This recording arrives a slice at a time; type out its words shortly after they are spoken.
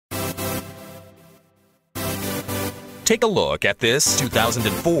Take a look at this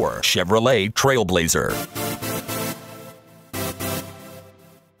 2004 Chevrolet TrailBlazer.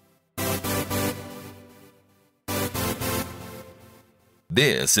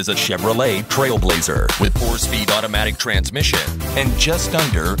 This is a Chevrolet TrailBlazer with 4-speed automatic transmission and just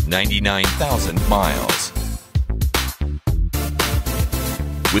under 99,000 miles.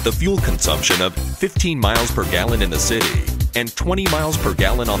 With a fuel consumption of 15 miles per gallon in the city and 20 miles per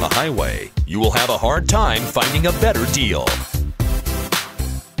gallon on the highway, you will have a hard time finding a better deal.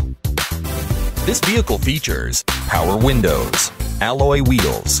 This vehicle features power windows, alloy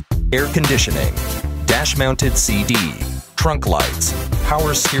wheels, air conditioning, dash-mounted CD, trunk lights,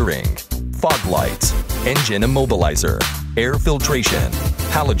 power steering, fog lights, engine immobilizer, air filtration,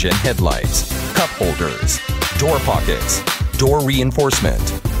 halogen headlights, cup holders, door pockets, door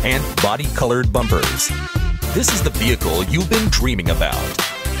reinforcement, and body-colored bumpers. This is the vehicle you've been dreaming about.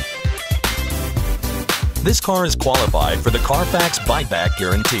 This car is qualified for the Carfax buyback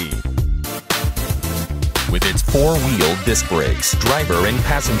guarantee. With its 4-wheel disc brakes, driver and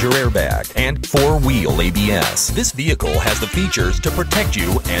passenger airbag, and 4-wheel ABS, this vehicle has the features to protect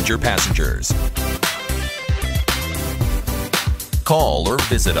you and your passengers. Call or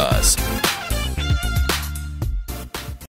visit us.